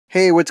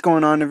Hey, what's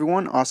going on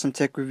everyone? Awesome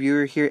Tech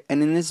Reviewer here,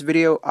 and in this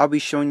video I'll be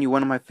showing you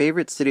one of my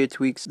favorite Cydia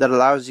tweaks that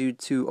allows you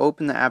to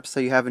open the apps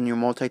that you have in your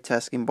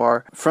multitasking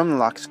bar from the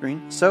lock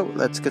screen. So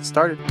let's get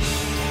started.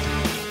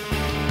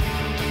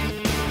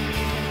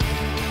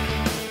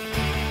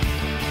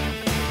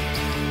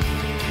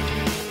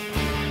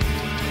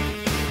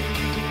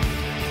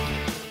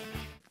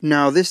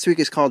 Now this tweak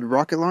is called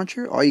Rocket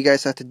Launcher. All you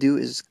guys have to do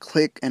is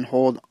click and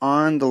hold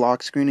on the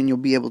lock screen and you'll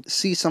be able to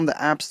see some of the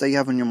apps that you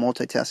have on your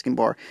multitasking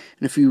bar.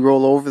 And if you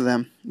roll over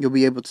them, you'll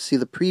be able to see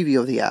the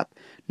preview of the app.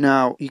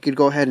 Now you could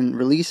go ahead and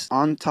release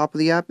on top of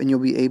the app and you'll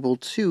be able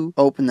to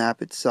open the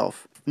app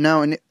itself.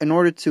 Now in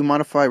order to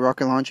modify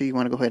Rocket Launcher, you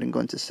want to go ahead and go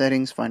into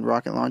settings, find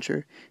Rocket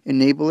Launcher,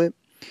 enable it,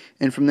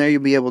 and from there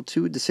you'll be able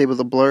to disable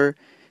the blur,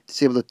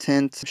 disable the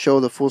tint, show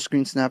the full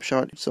screen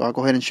snapshot. So I'll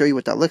go ahead and show you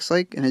what that looks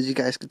like, and as you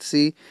guys can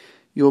see,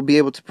 you'll be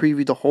able to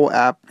preview the whole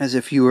app as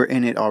if you were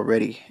in it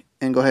already.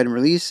 And go ahead and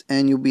release,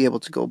 and you'll be able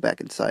to go back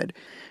inside.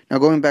 Now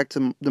going back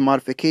to the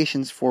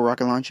modifications for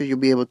Rocket Launcher, you'll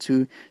be able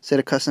to set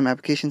a custom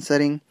application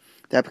setting,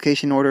 the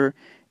application order,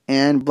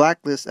 and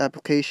blacklist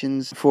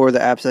applications for the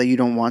apps that you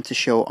don't want to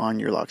show on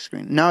your lock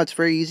screen. Now it's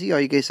very easy. All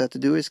you guys have to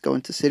do is go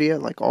into Cydia,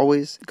 like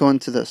always, go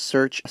into the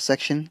search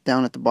section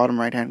down at the bottom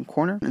right hand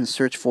corner and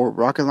search for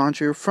Rocket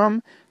Launcher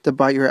from the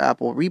Bite Your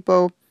Apple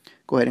repo.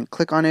 Go ahead and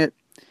click on it,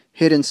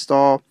 hit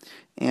install,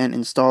 and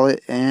install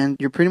it, and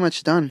you're pretty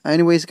much done.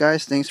 Anyways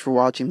guys, thanks for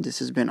watching. This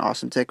has been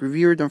Awesome Tech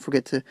Reviewer. Don't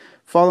forget to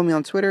follow me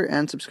on Twitter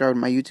and subscribe to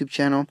my YouTube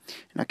channel,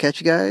 and I'll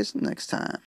catch you guys next time.